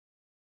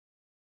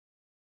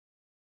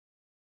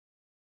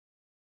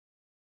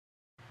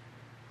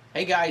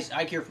Hey guys,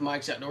 Ike here from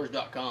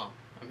IkesOutdoors.com.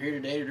 I'm here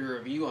today to do a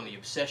review on the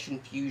Obsession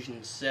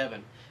Fusion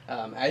 7.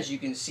 As you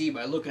can see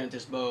by looking at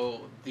this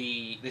bow,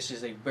 this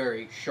is a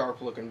very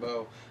sharp looking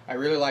bow. I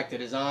really like the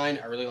design,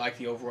 I really like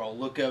the overall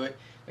look of it.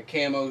 The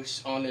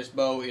camos on this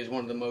bow is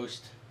one of the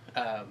most,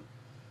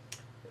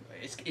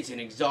 it's an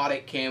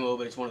exotic camo,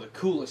 but it's one of the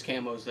coolest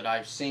camos that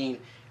I've seen.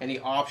 And the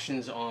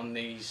options on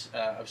these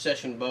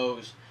Obsession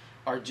bows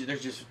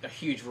there's just a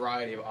huge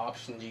variety of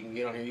options you can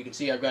get on here. You can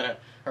see I've got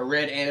a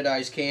red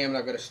anodized cam, and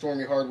I've got a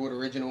Stormy Hardwood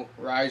original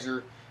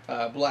riser,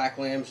 black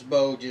limbs.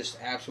 Bow just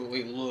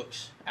absolutely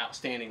looks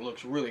outstanding,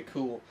 looks really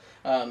cool.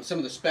 Some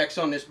of the specs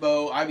on this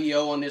bow,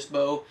 IBO on this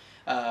bow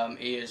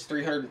is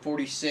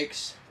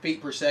 346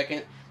 feet per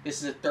second.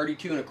 This is a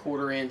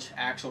 32¼ inch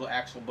axle to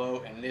axle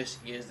bow, and this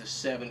is the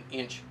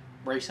 7-inch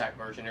brace height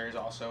version. There is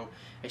also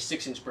a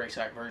 6-inch brace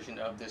height version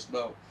of this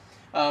bow.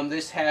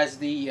 This has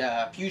the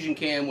Fusion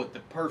cam with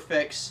the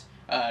Perfex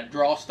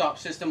draw stop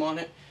system on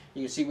it.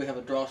 You can see we have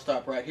a draw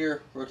stop right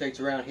here. Rotates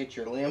around, hits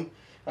your limb.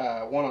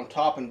 One on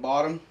top and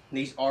bottom.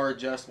 These are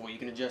adjustable. You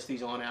can adjust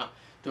these on out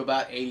to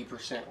about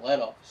 80%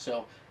 let off.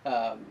 So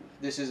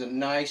this is a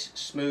nice,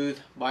 smooth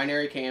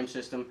binary cam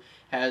system.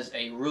 Has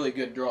a really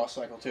good draw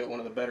cycle to it. One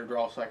of the better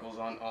draw cycles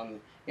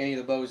on any of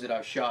the bows that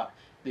I've shot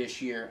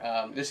this year.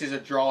 This is a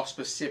draw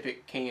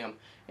specific cam,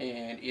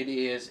 and it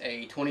is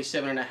a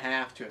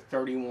 27.5 to a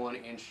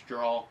 31-inch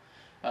draw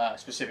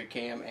specific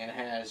cam, and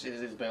it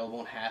is available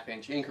in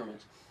 1/2-inch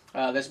increments.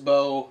 This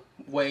bow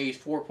weighs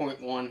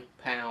 4.1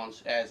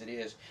 pounds as it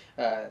is.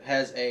 It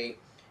has a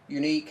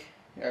unique,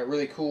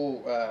 really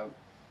cool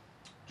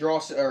draw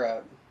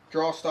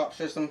stop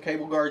system,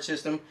 cable guard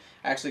system.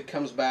 Actually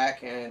comes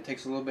back and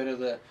takes a little bit of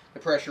the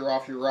pressure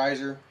off your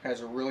riser.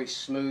 Has a really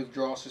smooth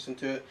draw system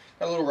to it.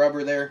 Got a little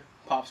rubber there.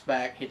 Pops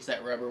back, hits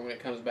that rubber when it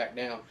comes back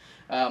down.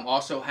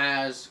 Also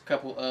has a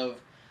couple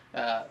of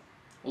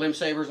limb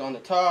savers on the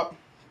top,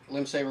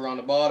 limb saver on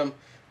the bottom,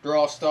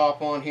 draw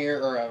stop on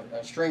here, or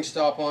a string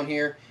stop on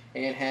here,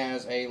 and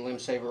has a limb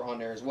saver on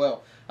there as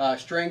well.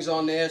 Strings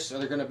on this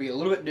they're going to be a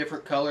little bit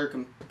different color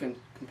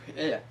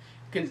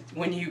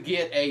when you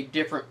get a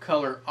different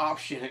color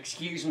option.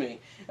 Excuse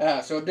me.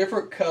 So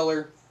different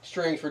color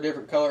strings for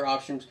different color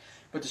options.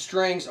 But the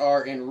strings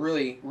are in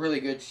really,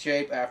 really good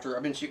shape. After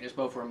I've been shooting this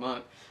bow for a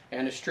month,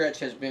 and the stretch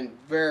has been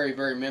very,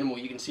 very minimal.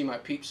 You can see my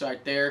peep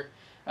sight there.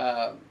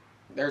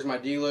 There's my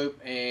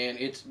D-loop, and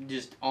it's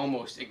just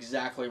almost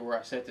exactly where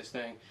I set this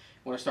thing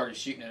when I started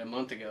shooting it a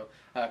month ago.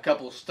 A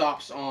couple of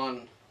stops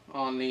on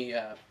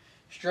the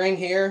string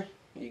here.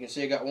 You can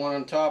see I got one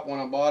on top, one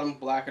on bottom,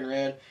 black and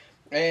red,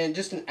 and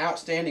just an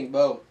outstanding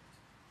bow.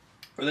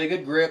 Really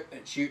good grip.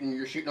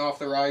 You're shooting off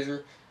the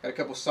riser. Got a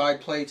couple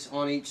side plates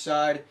on each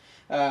side.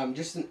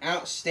 Just an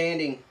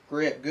outstanding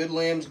grip. Good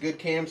limbs, good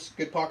cams,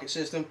 good pocket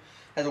system.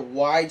 Has a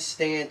wide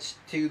stance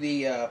to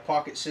the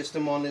pocket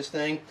system on this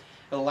thing.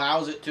 It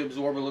allows it to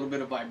absorb a little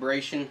bit of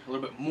vibration, a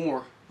little bit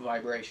more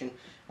vibration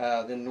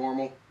than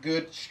normal.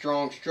 Good,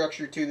 strong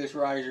structure to this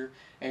riser,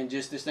 and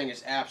just this thing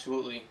is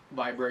absolutely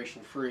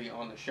vibration free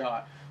on the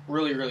shot.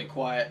 Really, really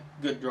quiet.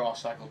 Good draw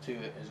cycle to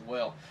it as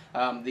well.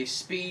 The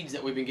speeds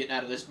that we've been getting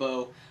out of this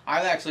bow,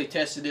 I've actually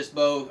tested this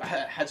bow. I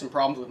had some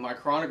problems with my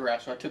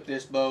chronograph, so I took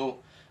this bow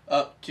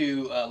up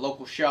to a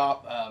local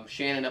shop.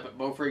 Shannon up at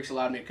Bow Freaks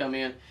allowed me to come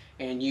in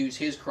and use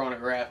his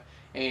chronograph,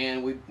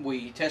 and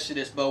we tested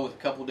this bow with a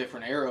couple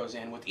different arrows,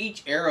 and with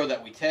each arrow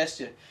that we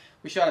tested,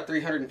 we shot a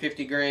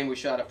 350 grain, we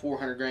shot a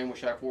 400 grain, we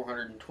shot a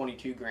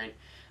 422 grain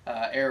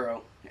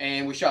arrow,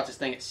 and we shot this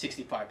thing at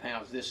 65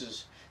 pounds. This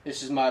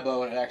is my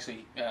bow, and it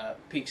actually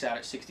peaks out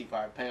at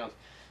 65 pounds.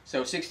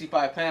 So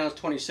 65 pounds,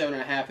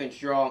 27.5-inch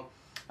draw.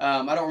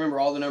 I don't remember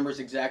all the numbers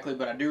exactly,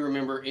 but I do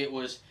remember it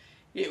was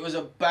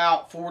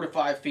about 4 to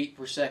 5 feet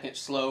per second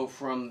slow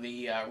from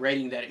the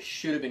rating that it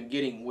should have been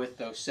getting with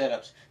those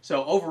setups.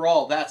 So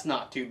overall, that's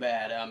not too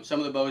bad. Some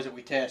of the bows that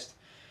we test,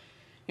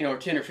 are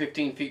 10 or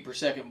 15 feet per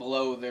second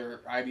below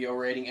their IBO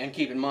rating. And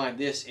keep in mind,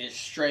 this is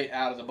straight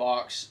out of the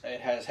box. It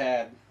has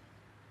had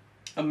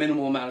a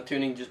minimal amount of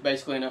tuning, just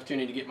basically enough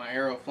tuning to get my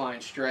arrow flying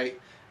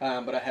straight.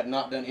 But I have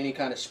not done any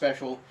kind of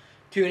special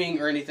tuning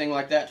or anything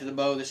like that to the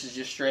bow. This is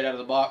just straight out of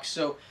the box.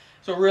 So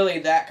really,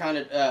 that kind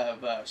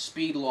of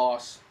speed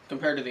loss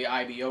compared to the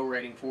IBO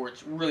rating for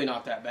it's really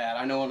not that bad.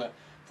 I know on a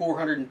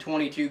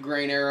 422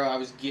 grain arrow I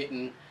was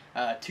getting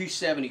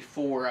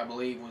 274, I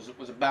believe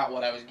was about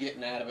what I was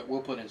getting out of it.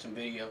 We'll put in some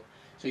video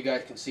so you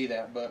guys can see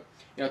that. But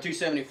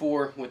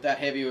 274 with that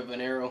heavy of an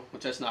arrow,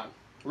 which that's not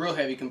real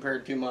heavy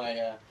compared to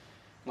my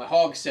my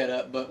hog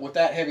setup, but with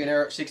that heavy an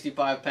arrow at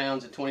 65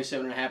 pounds at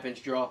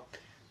 27.5-inch draw,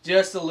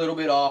 just a little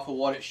bit off of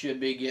what it should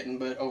be getting,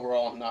 but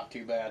overall not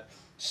too bad.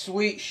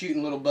 Sweet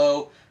shooting little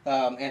bow,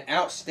 and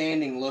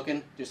outstanding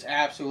looking. Just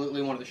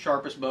absolutely one of the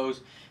sharpest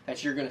bows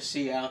that you're going to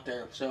see out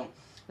there. So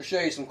I'll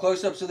show you some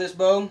close-ups of this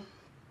bow.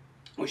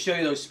 We'll show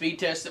you those speed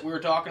tests that we were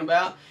talking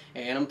about,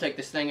 and I'm going to take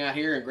this thing out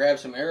here and grab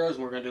some arrows,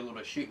 and we're going to do a little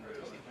bit of shooting.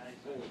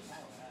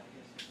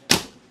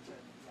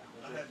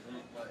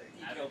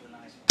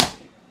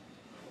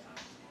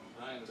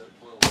 I ended up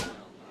 12 down.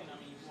 And I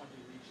mean, you want to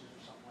do reaches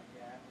or something like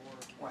that,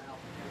 or wow.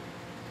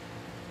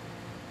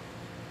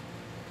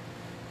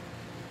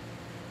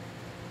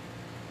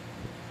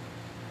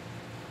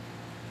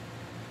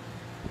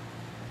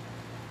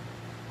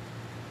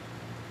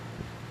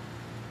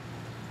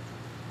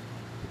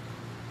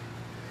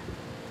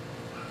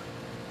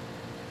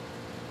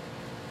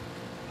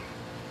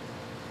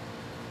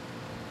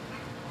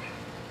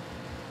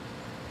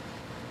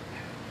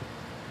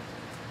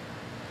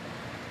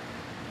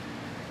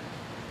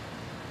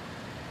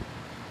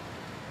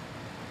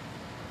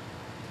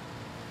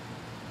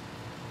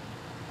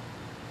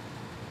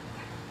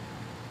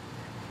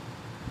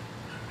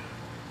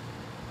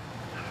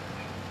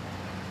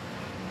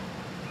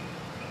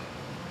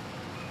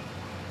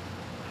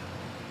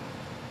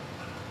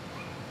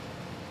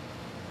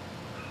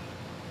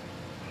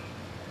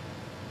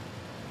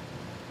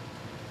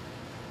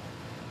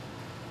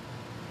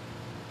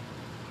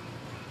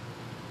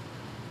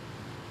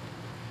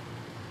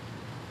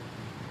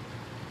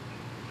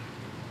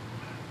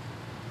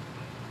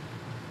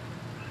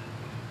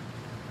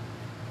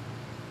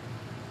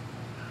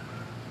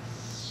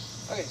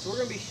 Okay, so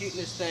we're going to be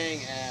shooting this thing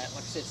at,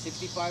 like I said,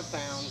 65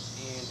 pounds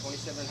and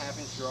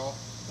 27.5-inch draw.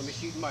 I'm going to be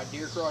shooting my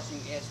Deer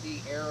Crossing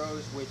SD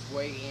arrows, which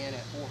weigh in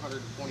at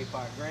 425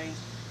 grains.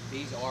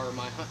 These are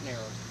my hunting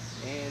arrows.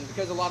 And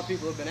because a lot of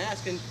people have been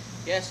asking,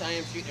 yes, I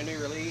am shooting a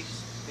new release.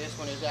 This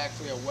one is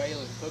actually a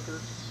Whelen Hooker.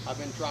 I've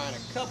been trying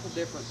a couple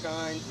different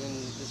kinds, and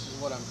this is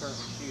what I'm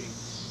currently shooting.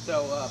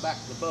 So back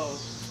to the bow.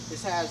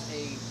 This has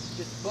a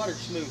just butter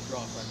smooth draw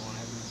cycle on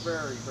it. It has a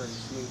very, very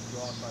smooth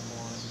draw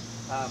cycle on it.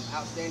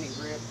 Outstanding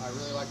grip. I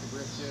really like the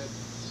grip to it.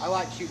 I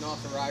like shooting off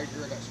the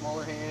riser. I got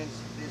smaller hands.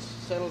 This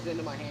settles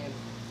into my hand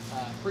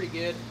pretty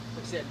good.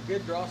 Like I said,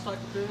 good draw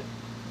cycle to it.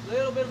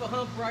 Little bit of a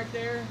hump right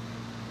there.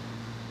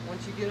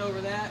 Once you get over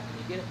that and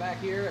you get it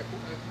back here,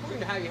 according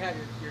to how you have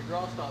your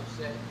draw stop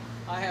set,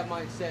 I have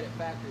mine set at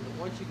factory. But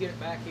once you get it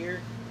back here,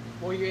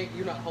 well,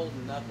 you're not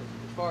holding nothing.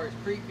 As far as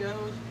creep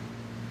goes,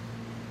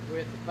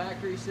 with the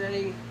factory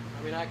setting,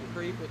 I mean, I can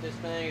creep with this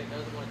thing. It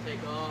doesn't want to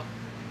take off.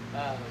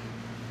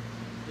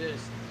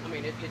 I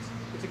mean,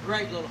 it's a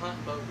great little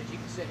hunting boat because you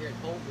can sit here and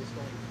hold this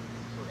thing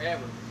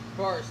forever. As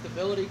far as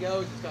stability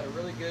goes, it's got a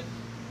really good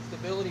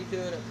stability to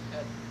it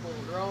at full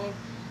draw.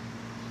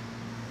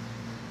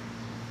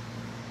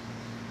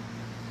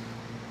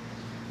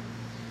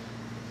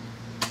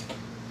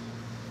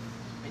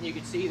 And you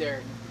can see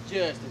there,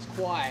 just as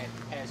quiet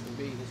as can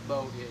be. This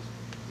boat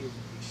is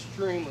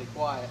extremely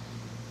quiet.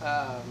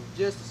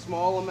 Just a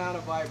small amount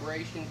of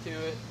vibration to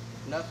it,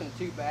 nothing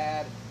too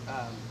bad.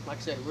 Like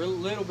I said, a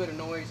little bit of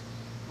noise,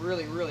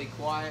 really, really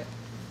quiet.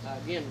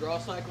 Again, draw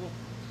cycle,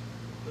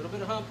 a little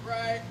bit of hump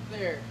right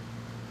there.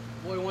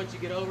 Boy, once you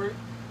get over it,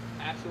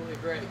 absolutely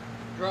great.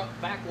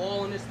 Back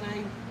wall in this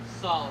thing,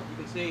 solid.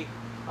 You can see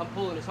I'm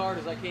pulling as hard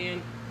as I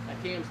can.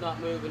 That cam's not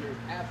moving. There's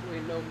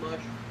absolutely no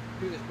mush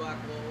through this back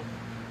wall.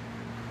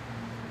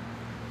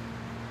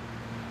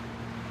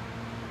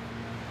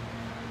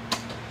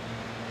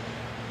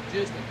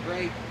 Just a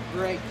great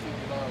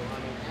shooting bow. I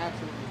mean,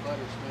 absolutely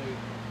butter smooth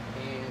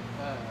and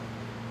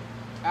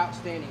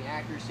outstanding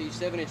accuracy.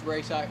 7-inch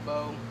brace height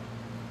bow.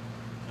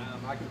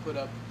 I can put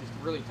up just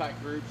really tight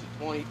groups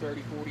at 20,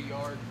 30, 40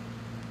 yards.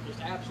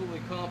 Just absolutely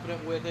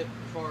confident with it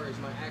as far as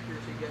my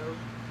accuracy goes.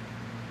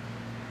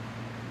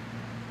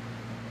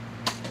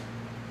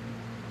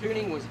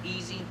 Tuning was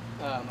easy.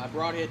 I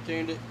broadhead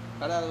tuned it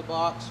right out of the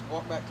box,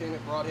 walked back tuned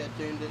it, broadhead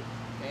tuned it,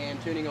 and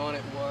tuning on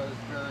it was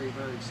very,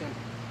 very simple.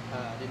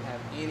 Didn't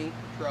have any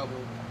trouble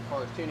as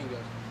far as tuning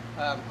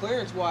goes.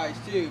 Clearance wise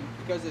too,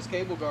 because this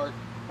cable guard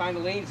kind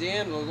of leans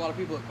in, a lot of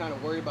people are kind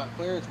of worried about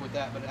clearance with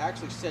that, but it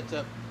actually sets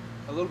up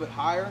a little bit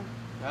higher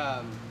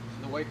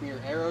away from your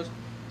arrows.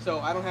 So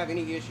I don't have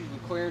any issues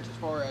with clearance as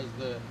far as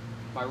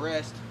my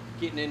rest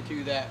getting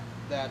into that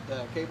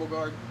cable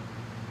guard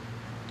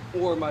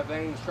or my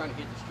vanes trying to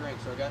get the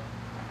strength. So I got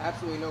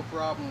absolutely no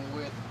problem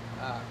with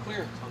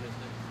clearance on this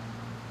thing.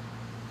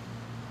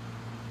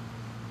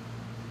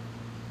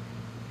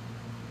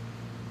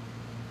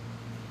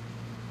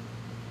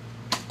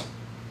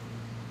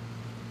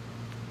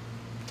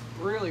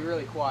 Really,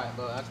 really quiet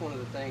bow. That's one of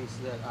the things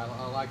that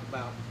I like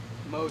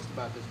most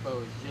about this bow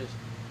is just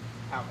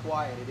how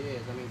quiet it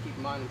is. I mean, keep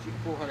in mind I'm shooting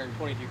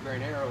 422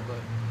 grain arrow, but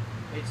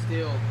it's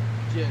still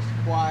just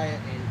quiet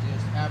and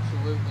just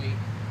absolutely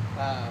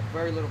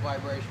very little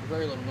vibration,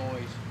 very little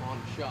noise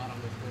on the shot on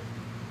this thing.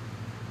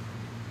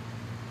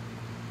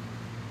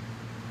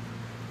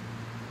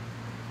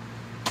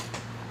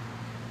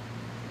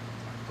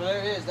 So there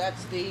it is.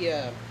 That's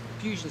the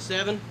Fusion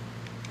 7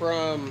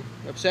 from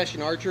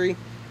Obsession Archery.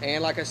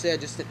 And like I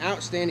said, just an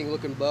outstanding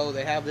looking bow.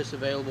 They have this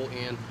available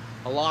in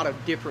a lot of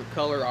different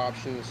color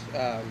options.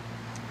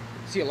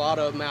 See a lot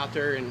of them out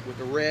there, and with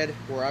the red,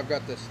 where I've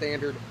got the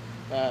standard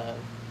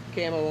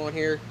camo on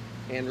here,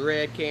 and the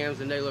red cams,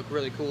 and they look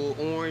really cool.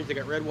 Orange, they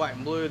got red, white,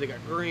 and blue. They got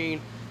green.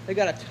 They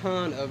got a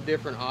ton of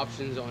different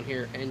options on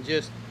here, and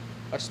just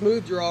a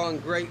smooth draw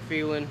and great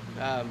feeling.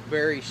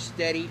 Very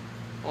steady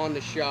on the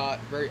shot,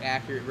 very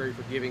accurate, very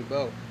forgiving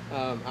bow.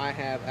 I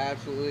have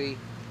absolutely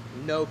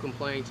no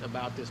complaints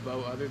about this bow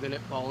other than it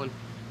falling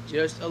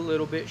just a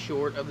little bit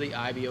short of the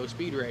IBO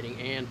speed rating.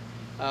 And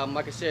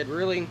like I said,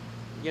 really,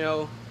 you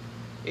know,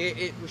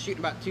 it was shooting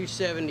about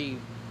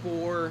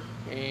 274,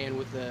 and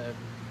with the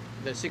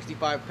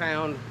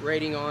 65-pound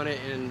rating on it,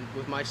 and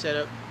with my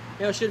setup,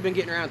 you know, it should have been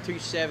getting around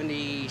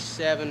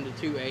 277 to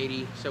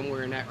 280,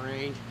 somewhere in that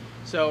range.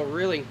 So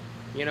really,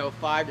 you know,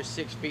 5 to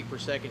 6 feet per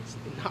second is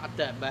not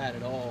that bad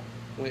at all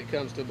when it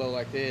comes to a bow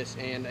like this.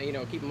 And you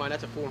know, keep in mind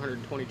that's a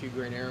 422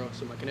 grain arrow,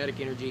 so my kinetic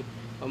energy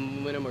and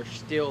momentum are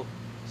still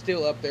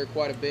up there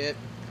quite a bit.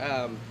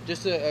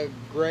 Just a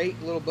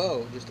great little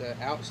bow, just an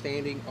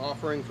outstanding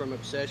offering from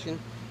Obsession,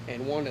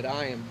 and one that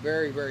I am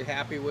very, very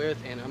happy with,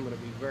 and I'm going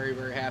to be very,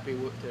 very happy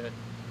with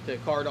to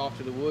cart off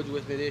to the woods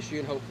with me this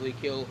year and hopefully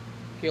kill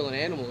an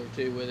animal or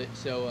two with it.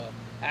 So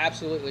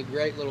absolutely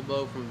great little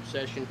bow from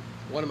Obsession.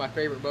 One of my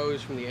favorite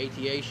bows from the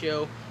ATA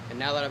show, and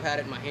now that I've had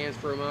it in my hands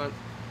for a month,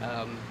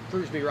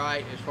 proves me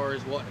right as far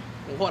as what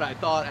I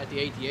thought at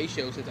the ATA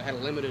show, since I had a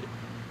limited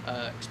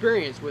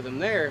experience with them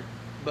there.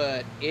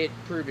 but it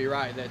proved me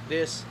right that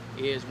this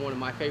is one of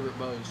my favorite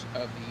bows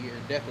of the year.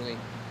 Definitely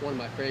one of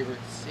my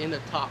favorites, in the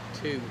top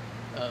 2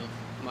 of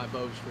my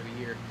bows for the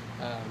year.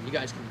 You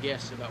guys can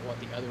guess about what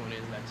the other one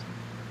is. That's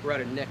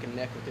right neck and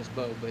neck with this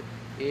bow, but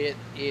it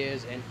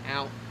is an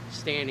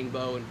outstanding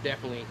bow, and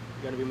definitely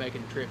going to be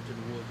making a trip to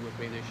the woods with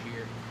me this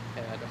year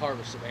to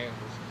harvest some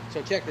animals.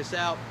 So check this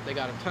out. They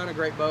got a ton of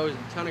great bows and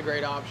a ton of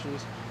great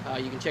options.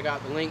 You can check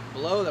out the link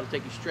below. That'll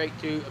take you straight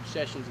to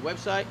Obsession's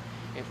website.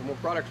 And for more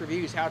product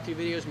reviews, how-to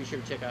videos, be sure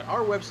to check out our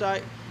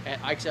website at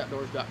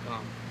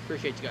ikesoutdoors.com.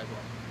 Appreciate you guys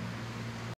watching.